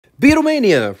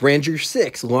Beatlemania Ranger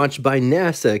 6, launched by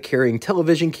NASA, carrying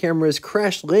television cameras,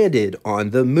 crash-landed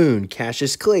on the moon.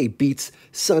 Cassius Clay beats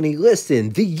Sonny Liston.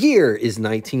 The year is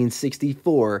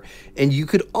 1964, and you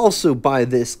could also buy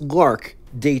this Lark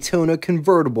Daytona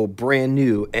convertible brand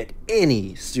new at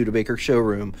any Studebaker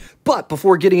showroom. But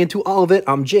before getting into all of it,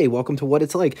 I'm Jay. Welcome to What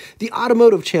It's Like, the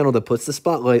automotive channel that puts the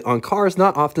spotlight on cars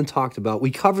not often talked about.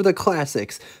 We cover the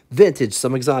classics, vintage,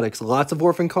 some exotics, lots of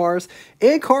orphan cars,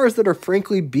 and cars that are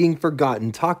frankly being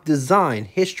forgotten. Talk design,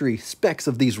 history, specs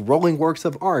of these rolling works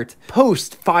of art.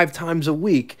 Post 5 times a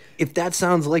week. If that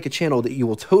sounds like a channel that you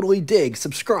will totally dig,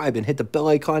 subscribe and hit the bell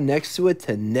icon next to it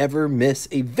to never miss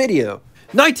a video.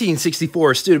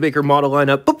 1964 Studebaker model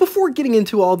lineup, but before getting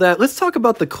into all that, let's talk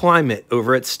about the climate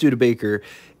over at Studebaker.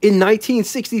 In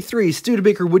 1963,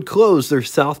 Studebaker would close their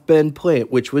South Bend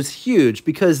plant, which was huge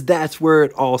because that's where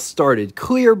it all started,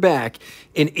 clear back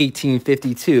in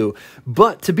 1852.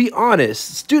 But to be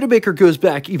honest, Studebaker goes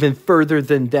back even further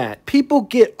than that. People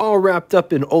get all wrapped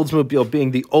up in Oldsmobile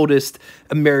being the oldest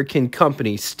American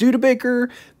company. Studebaker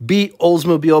beat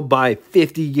Oldsmobile by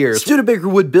 50 years. Studebaker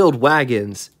would build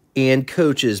wagons and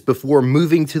coaches before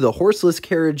moving to the horseless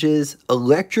carriages,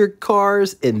 electric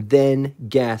cars, and then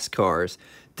gas cars.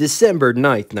 December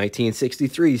 9th,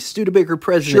 1963, Studebaker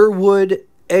president Sherwood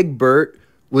Egbert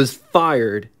was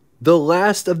fired. The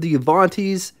last of the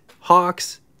Avantis,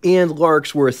 Hawks, and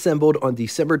Larks were assembled on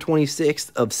December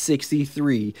 26th of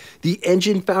 63. The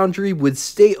engine foundry would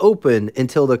stay open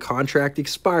until the contract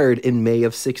expired in May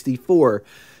of 64.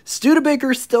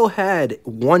 Studebaker still had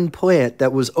one plant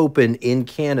that was open in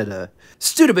Canada.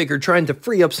 Studebaker, trying to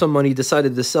free up some money,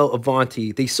 decided to sell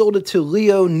Avanti. They sold it to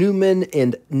Leo Newman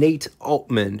and Nate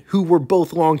Altman, who were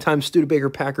both longtime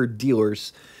Studebaker Packard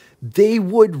dealers. They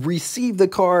would receive the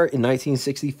car in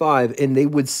 1965, and they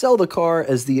would sell the car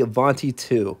as the Avanti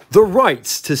 2. The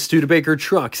rights to Studebaker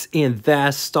trucks and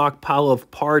vast stockpile of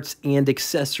parts and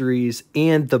accessories,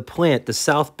 and the plant, the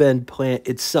South Bend plant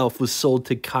itself, was sold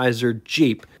to Kaiser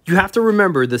Jeep. You have to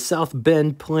remember, the South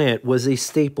Bend plant was a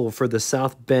staple for the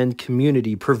South Bend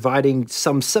community, providing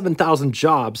some 7,000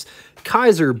 jobs.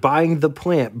 Kaiser, buying the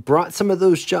plant, brought some of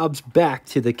those jobs back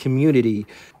to the community.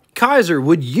 Kaiser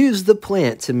would use the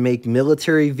plant to make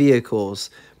military vehicles,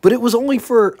 but it was only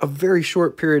for a very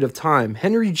short period of time.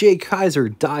 Henry J. Kaiser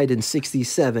died in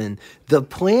 '67. The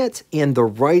plant and the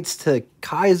rights to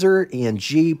Kaiser and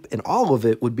Jeep and all of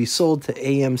it would be sold to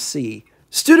AMC.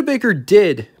 Studebaker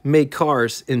did make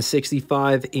cars in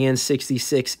 65 and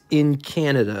 66 in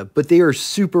Canada, but they are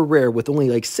super rare, with only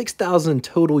like 6,000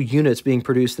 total units being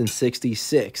produced in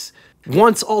 66.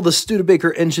 Once all the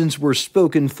Studebaker engines were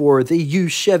spoken for, they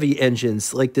used Chevy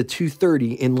engines like the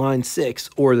 230 inline 6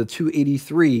 or the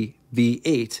 283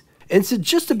 V8. And so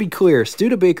just to be clear,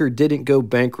 Studebaker didn't go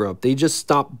bankrupt, they just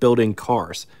stopped building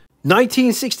cars.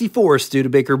 1964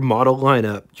 Studebaker model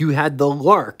lineup. You had the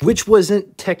Lark, which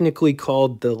wasn't technically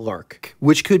called the Lark,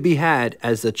 which could be had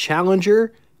as the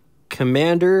Challenger,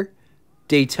 Commander,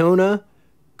 Daytona,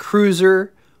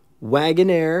 Cruiser,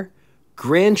 Wagonaire,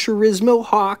 Gran Turismo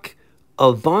Hawk,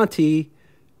 Avanti,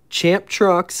 Champ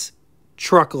Trucks,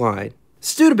 Truckline.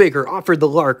 Studebaker offered the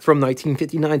Lark from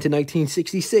 1959 to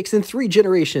 1966 in 3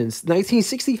 generations.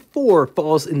 1964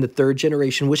 falls in the 3rd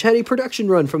generation, which had a production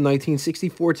run from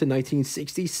 1964 to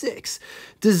 1966.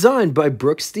 Designed by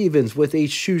Brooks Stevens with a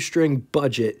shoestring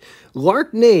budget,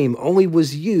 Lark name only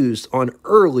was used on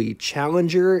early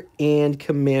Challenger and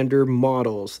Commander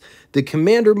models. The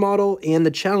Commander model and the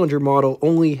Challenger model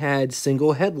only had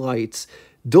single headlights.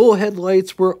 Dual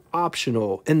headlights were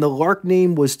optional, and the Lark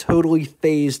name was totally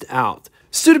phased out.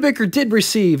 Studebaker did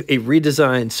receive a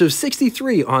redesign, so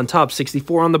 63 on top,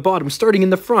 64 on the bottom, starting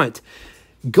in the front.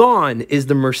 Gone is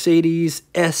the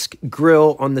Mercedes-esque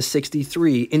grille on the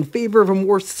 63 in favor of a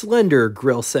more slender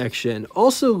grille section.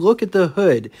 Also, look at the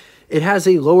hood. It has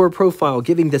a lower profile,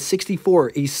 giving the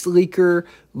 64 a sleeker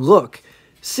look.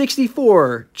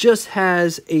 64 just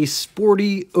has a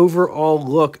sporty overall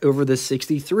look over the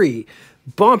 63.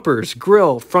 Bumpers,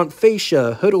 grille, front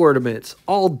fascia, hood ornaments,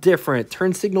 all different.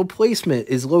 Turn signal placement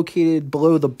is located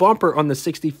below the bumper on the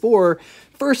 64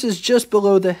 versus just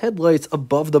below the headlights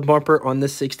above the bumper on the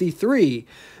 63.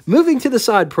 Moving to the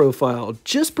side profile,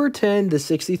 just pretend the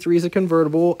 63 is a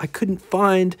convertible. I couldn't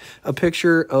find a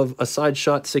picture of a side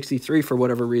shot 63 for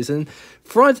whatever reason.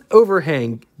 Front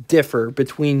overhang differ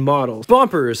between models.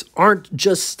 Bumpers aren't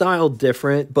just styled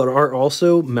different, but are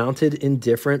also mounted in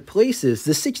different places.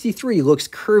 The 63 looks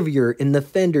curvier in the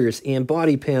fenders and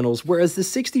body panels, whereas the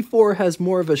 64 has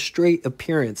more of a straight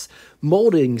appearance.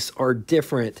 Moldings are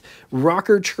different. Rocker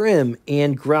rocker trim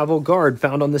and gravel guard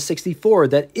found on the 64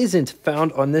 that isn't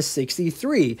found on the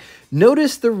 63.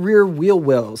 Notice the rear wheel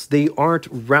wells. They aren't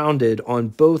rounded on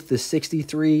both the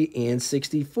 63 and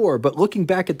 64, but looking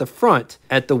back at the front,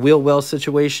 at the wheel well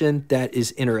situation, that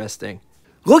is interesting.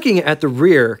 Looking at the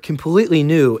rear, completely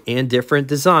new and different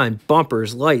design.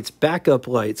 Bumpers, lights, backup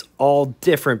lights, all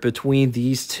different between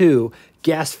these two.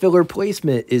 Gas filler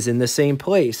placement is in the same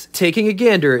place. Taking a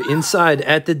gander inside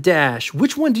at the dash,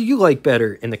 which one do you like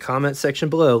better? In the comment section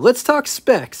below. Let's talk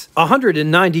specs.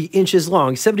 190 inches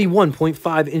long,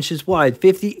 71.5 inches wide,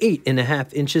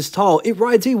 58.5 inches tall. It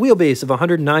rides a wheelbase of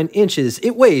 109 inches.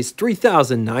 It weighs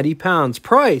 3,090 pounds.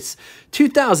 Price,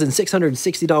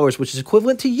 $2,660, which is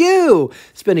equivalent to you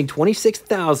spending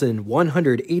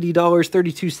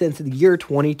 $26,180.32 in the year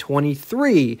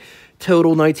 2023.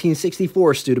 Total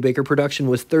 1964 Studebaker production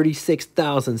was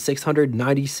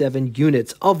 36,697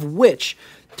 units, of which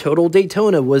total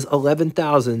Daytona was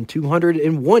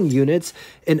 11,201 units,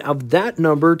 and of that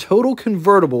number, total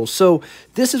convertible. So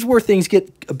this is where things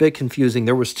get a bit confusing.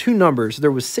 There was two numbers.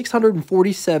 There was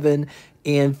 647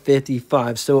 and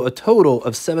 55, so a total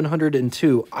of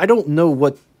 702. I don't know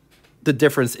what the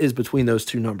difference is between those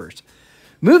two numbers.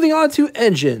 Moving on to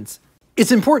engines.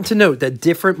 It's important to note that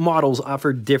different models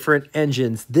offer different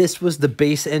engines. This was the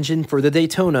base engine for the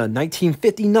Daytona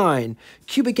 1959.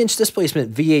 Cubic inch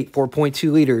displacement V8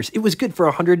 4.2 liters. It was good for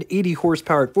 180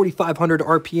 horsepower at 4,500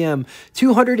 RPM,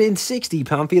 260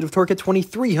 pound-feet of torque at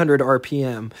 2,300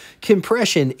 RPM.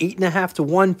 Compression 8.5 to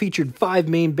 1, featured 5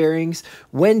 main bearings.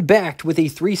 When backed with a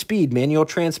 3-speed manual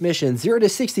transmission, 0 to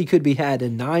 60 could be had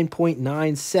in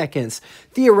 9.9 seconds.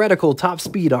 Theoretical top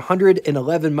speed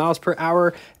 111 miles per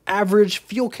hour. Average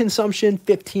fuel consumption,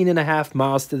 15.5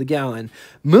 miles to the gallon.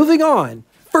 Moving on.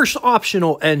 First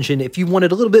optional engine, if you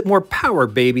wanted a little bit more power,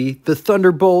 baby, the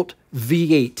Thunderbolt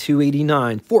V8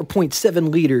 289, 4.7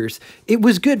 liters. It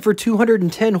was good for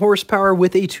 210 horsepower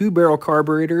with a 2-barrel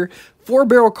carburetor.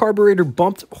 4-barrel carburetor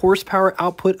bumped horsepower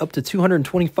output up to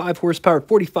 225 horsepower at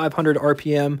 4,500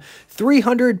 RPM.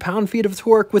 300 pound-feet of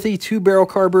torque with a 2-barrel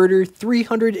carburetor.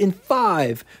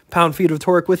 305 pound-feet of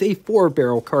torque with a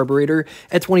 4-barrel carburetor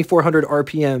at 2,400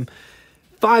 RPM.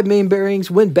 5 main bearings.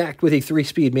 When backed with a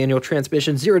 3-speed manual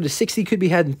transmission, 0 to 60 could be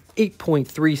had in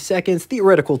 8.3 seconds.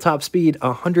 Theoretical top speed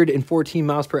 114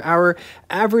 miles per hour.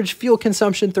 Average fuel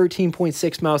consumption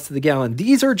 13.6 miles to the gallon.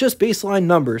 These are just baseline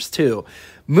numbers too.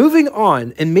 Moving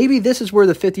on, and maybe this is where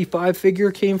the 55 figure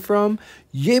came from.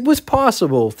 It was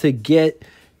possible to get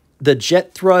the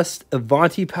jet thrust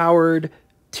Avanti powered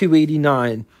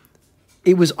 289.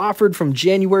 It was offered from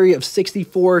January of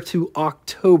 64 to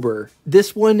October.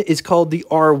 This one is called the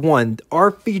R1. Our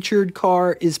featured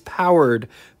car is powered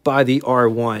by the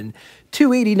R1.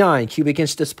 289 cubic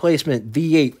inch displacement,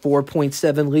 V8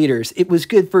 4.7 liters. It was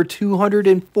good for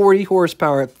 240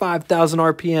 horsepower at 5,000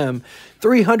 RPM.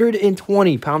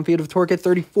 320 pound-feet of torque at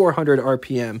 3,400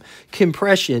 RPM.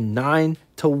 Compression 9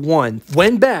 to 1.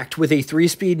 When backed with a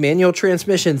 3-speed manual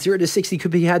transmission, 0 to 60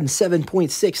 could be had in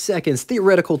 7.6 seconds.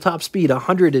 Theoretical top speed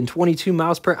 122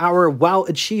 miles per hour while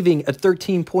achieving a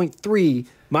 13.3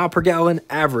 mile per gallon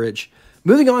average.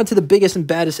 Moving on to the biggest and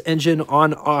baddest engine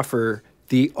on offer,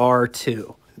 the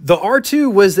R2. The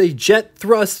R2 was a jet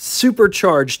thrust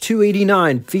supercharged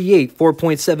 289 V8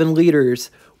 4.7 liters.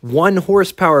 1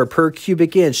 horsepower per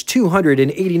cubic inch,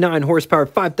 289 horsepower,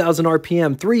 5,000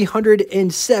 RPM,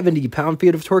 370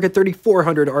 pound-feet of torque at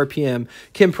 3,400 RPM.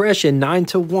 Compression 9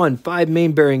 to 1, 5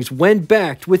 main bearings. When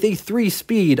backed with a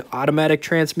 3-speed automatic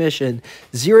transmission,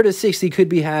 0 to 60 could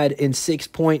be had in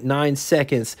 6.9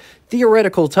 seconds.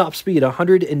 Theoretical top speed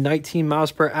 119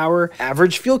 miles per hour.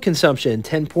 Average fuel consumption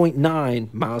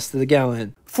 10.9 miles to the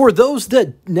gallon. For those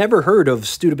that never heard of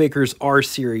Studebaker's R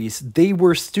Series, they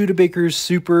were Studebaker's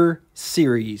Super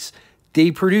Series.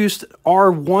 They produced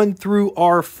R1 through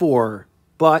R4,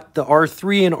 but the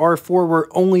R3 and R4 were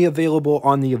only available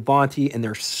on the Avanti, and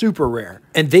they're super rare.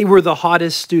 And they were the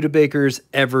hottest Studebakers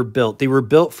ever built. They were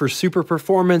built for super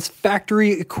performance,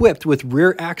 factory equipped with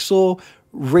rear axle,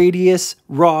 radius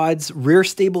rods, rear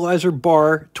stabilizer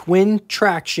bar, twin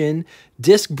traction,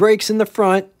 disc brakes in the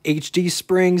front, HD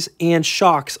springs, and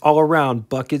shocks all around,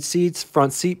 bucket seats,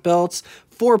 front seat belts,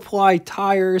 4-ply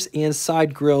tires, and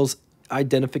side grills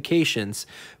identifications,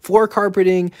 floor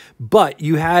carpeting, but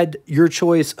you had your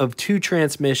choice of 2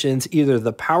 transmissions, either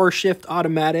the power shift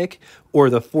automatic or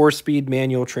the 4-speed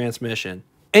manual transmission.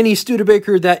 Any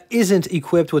Studebaker that isn't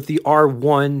equipped with the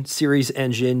R1 series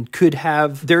engine could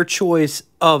have their choice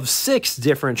of 6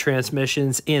 different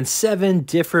transmissions and 7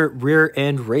 different rear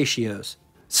end ratios.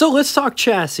 So let's talk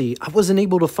chassis. I wasn't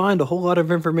able to find a whole lot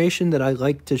of information that I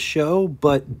like to show,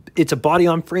 but it's a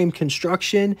body-on-frame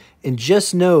construction, and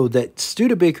just know that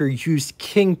Studebaker used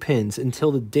kingpins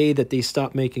until the day that they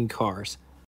stopped making cars.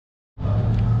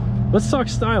 Let's talk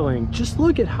styling. Just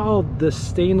look at how the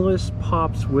stainless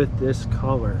pops with this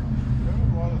color.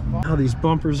 How these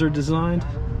bumpers are designed.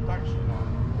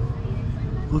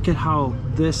 Look at how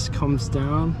this comes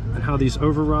down and how these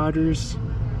overriders,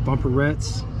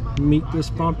 bumperettes, meet this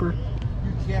bumper.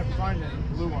 You can't find any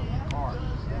blue on the car.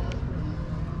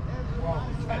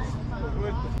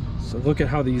 So look at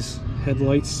how these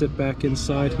headlights sit back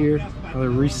inside here, how they're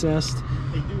recessed.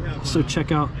 So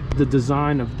check out the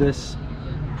design of this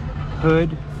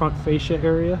hood, front fascia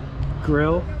area,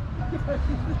 grille.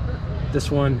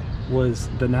 This one was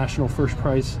the National First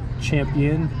Prize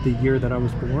champion the year that I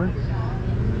was born.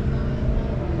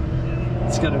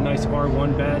 It's got a nice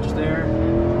R1 badge there.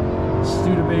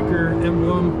 Studebaker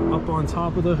emblem up on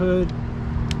top of the hood.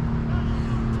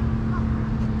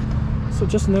 So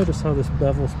just notice how this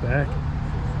bevels back,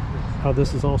 how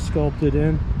this is all sculpted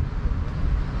in.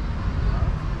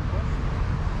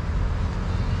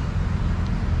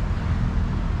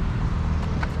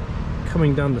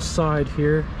 Coming down the side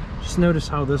here, just notice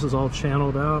how this is all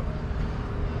channeled out,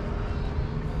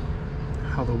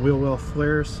 how the wheel well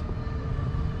flares.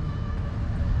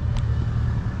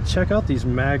 Check out these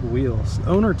mag wheels. The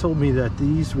owner told me that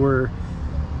these were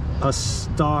a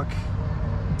stock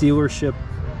dealership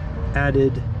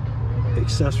added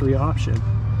accessory option.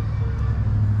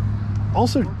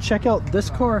 Also, check out, this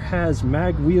car has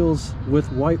mag wheels with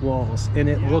white walls and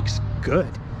it looks good.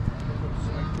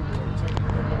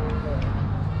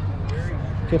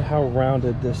 Look at how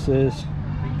rounded this is.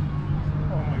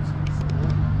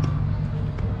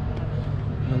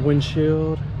 The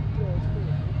windshield.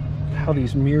 How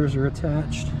these mirrors are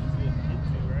attached.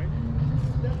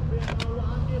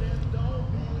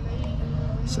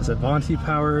 It says Avanti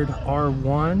powered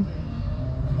R1.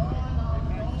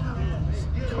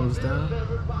 Comes down.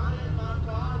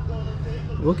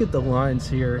 Look at the lines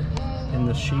here in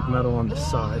the sheet metal on the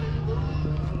side.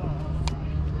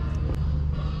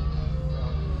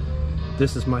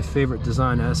 This is my favorite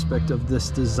design aspect of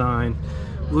this design.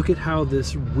 Look at how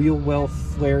this wheel well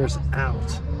flares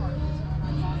out.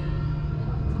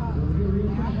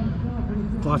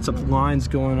 Lots of lines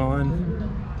going on.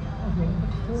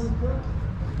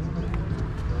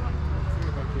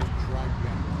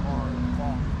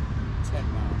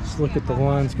 Just look at the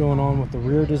lines going on with the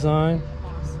rear design.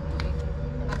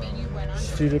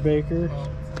 Studebaker.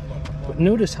 But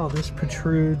notice how this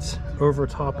protrudes over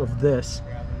top of this.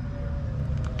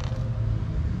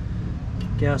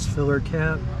 Gas filler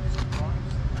cap.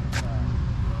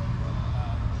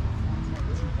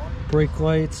 Brake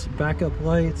lights, backup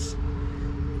lights.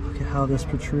 Look at how this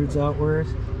protrudes outward.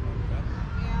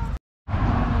 I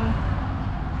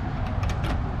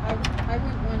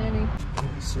wouldn't want any.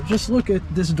 So just look at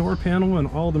this door panel and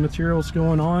all the materials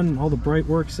going on and all the bright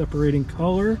work separating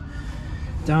color.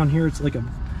 Down here it's like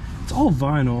it's all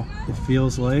vinyl, it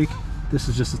feels like. This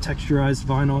is just a texturized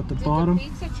vinyl at the bottom.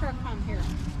 Did the pizza truck come here?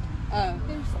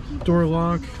 Door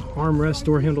lock, armrest,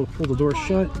 door handle to pull the door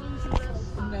shut.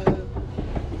 No.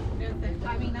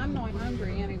 I mean, I'm not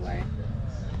hungry anyway.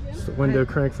 It's the window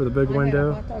crank for the big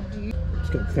window.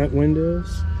 It's It's got vent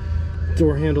windows.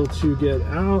 Door handle to get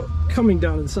out. Coming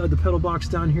down inside the pedal box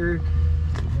down here.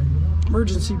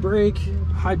 Emergency brake,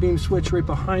 high beam switch right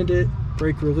behind it.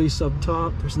 Brake release up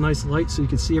top. There's a nice light so you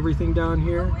can see everything down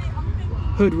here.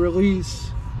 Hood release,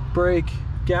 brake,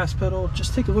 gas pedal.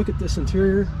 Just take a look at this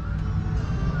interior.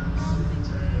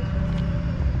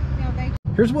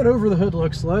 Here's what over the hood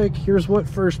looks like. Here's what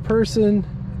first person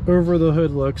over the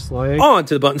hood looks like. On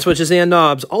to the button switches and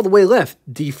knobs. All the way left,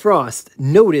 defrost.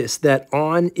 Notice that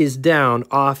on is down,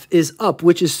 off is up,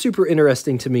 which is super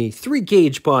interesting to me. 3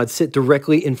 gauge pods sit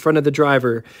directly in front of the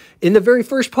driver. In the very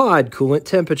first pod, coolant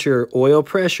temperature, oil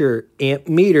pressure, amp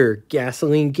meter,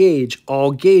 gasoline gauge,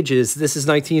 all gauges. This is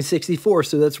 1964,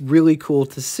 so that's really cool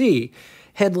to see.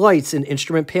 Headlights and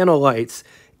instrument panel lights.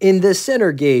 In the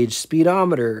center gauge,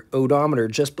 speedometer, odometer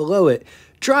just below it.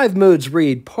 Drive modes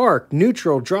read park,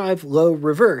 neutral, drive, low,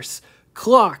 reverse.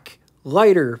 Clock,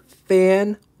 lighter,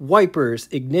 fan, wipers,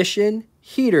 ignition,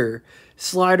 heater.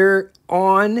 Slider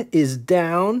on is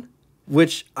down,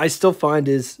 which I still find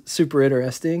is super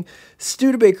interesting.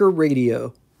 Studebaker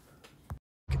radio.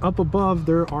 Up above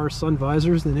there are sun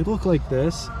visors and they look like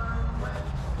this.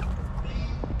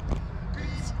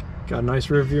 Got a nice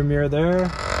rear view mirror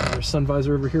there. There's sun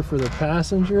visor over here for the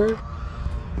passenger.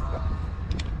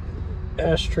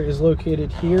 Ashtray is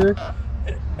located here.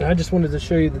 And I just wanted to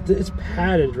show you that it's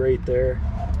padded right there.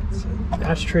 The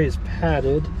ashtray is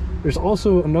padded. There's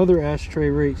also another ashtray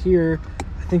right here.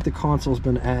 I think the console's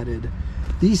been added.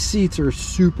 These seats are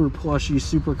super plushy,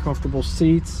 super comfortable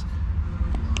seats.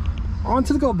 On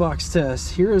to the glove box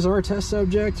test. Here is our test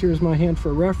subject. Here's my hand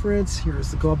for reference.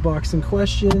 Here's the glove box in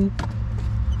question.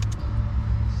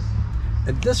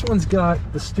 And this one's got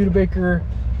the Studebaker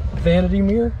vanity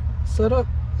mirror set up,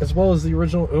 as well as the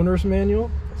original owner's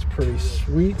manual. That's pretty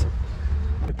sweet.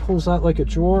 It pulls out like a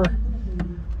drawer,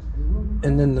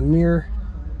 and then the mirror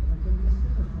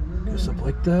goes up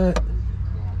like that.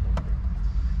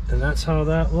 And that's how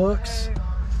that looks.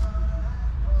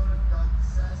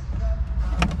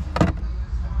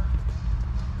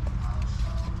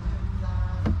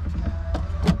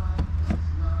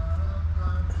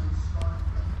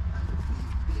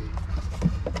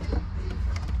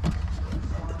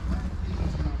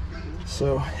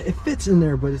 So it fits in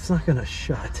there, but it's not gonna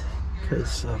shut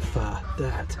because of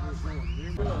that.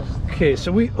 Okay,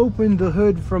 so we opened the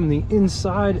hood from the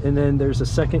inside, and then there's a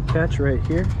second catch right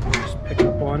here. Just pick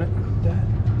up on it like that.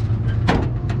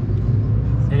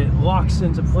 And it locks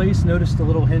into place. Notice the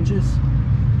little hinges.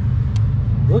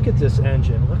 Look at this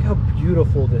engine. Look how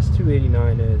beautiful this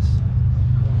 289 is.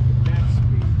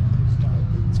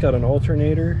 It's got an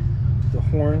alternator, the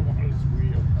horn.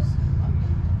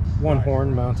 One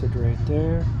horn mounted right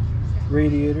there.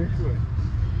 Radiator.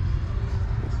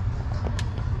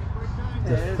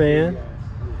 The fan.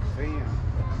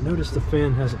 Notice the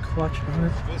fan has a clutch on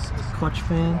it. Clutch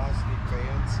fan.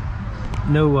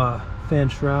 No fan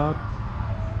shroud.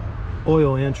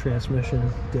 Oil and transmission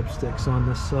dipsticks on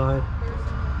this side.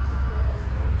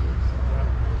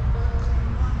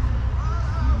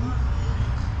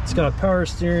 It's got power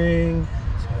steering.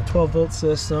 It's got a 12-volt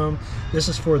system. This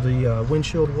is for the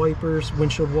windshield wipers,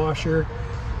 windshield washer,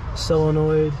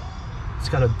 solenoid. It's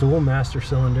got a dual master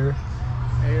cylinder.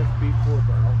 AFB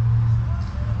 4-barrel.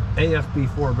 AFB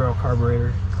 4-barrel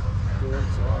carburetor. Dual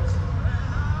exhaust.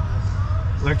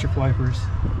 Electric wipers.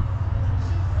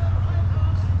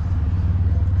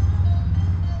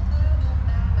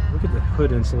 Look at the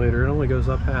hood insulator. It only goes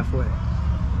up halfway.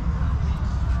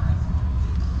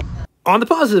 On the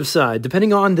positive side,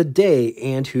 depending on the day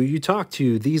and who you talk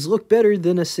to, these look better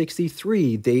than a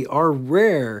 63. They are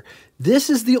rare. This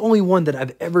is the only one that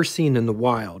I've ever seen in the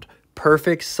wild.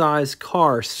 Perfect size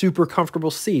car, super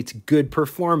comfortable seats, good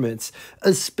performance,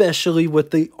 especially with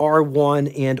the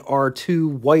R1 and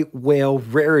R2 white whale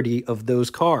rarity of those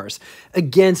cars.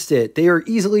 Against it, they are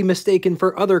easily mistaken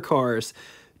for other cars.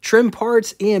 Trim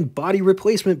parts and body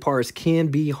replacement parts can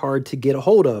be hard to get a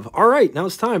hold of. All right, now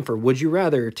it's time for Would You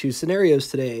Rather. 2 scenarios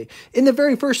today. In the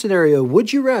very first scenario,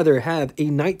 would you rather have a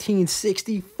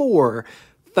 1964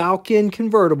 Falcon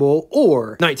convertible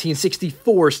or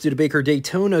 1964 Studebaker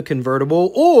Daytona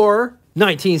convertible or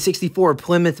 1964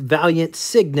 Plymouth Valiant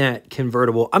Signet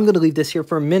convertible? I'm going to leave this here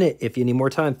for a minute. If you need more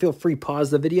time, feel free to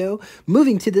pause the video.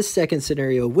 Moving to the second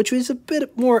scenario, which was a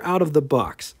bit more out of the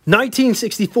box.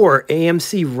 1964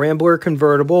 AMC Rambler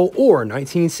convertible or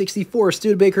 1964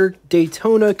 Studebaker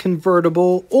Daytona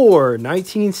convertible or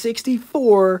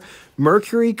 1964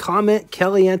 Mercury Comet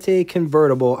Caliente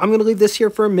convertible. I'm going to leave this here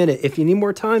for a minute. If you need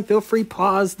more time, feel free to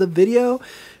pause the video.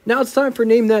 Now it's time for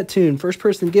Name That Tune. First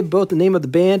person to give both the name of the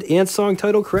band and song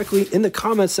title correctly in the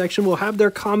comment section will have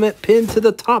their comment pinned to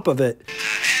the top of it.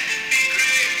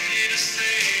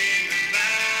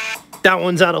 That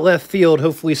one's out of left field.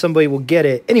 Hopefully somebody will get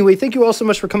it. Anyway, thank you all so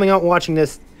much for coming out and watching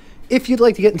this. If you'd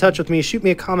like to get in touch with me, shoot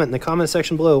me a comment in the comment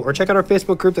section below, or check out our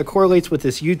Facebook group that correlates with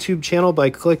this YouTube channel by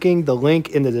clicking the link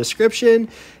in the description.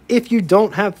 If you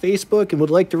don't have Facebook and would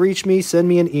like to reach me, send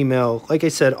me an email. Like I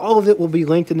said, all of it will be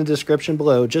linked in the description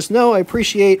below. Just know I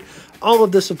appreciate all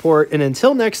of the support, and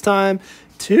until next time,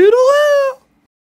 toodaloo!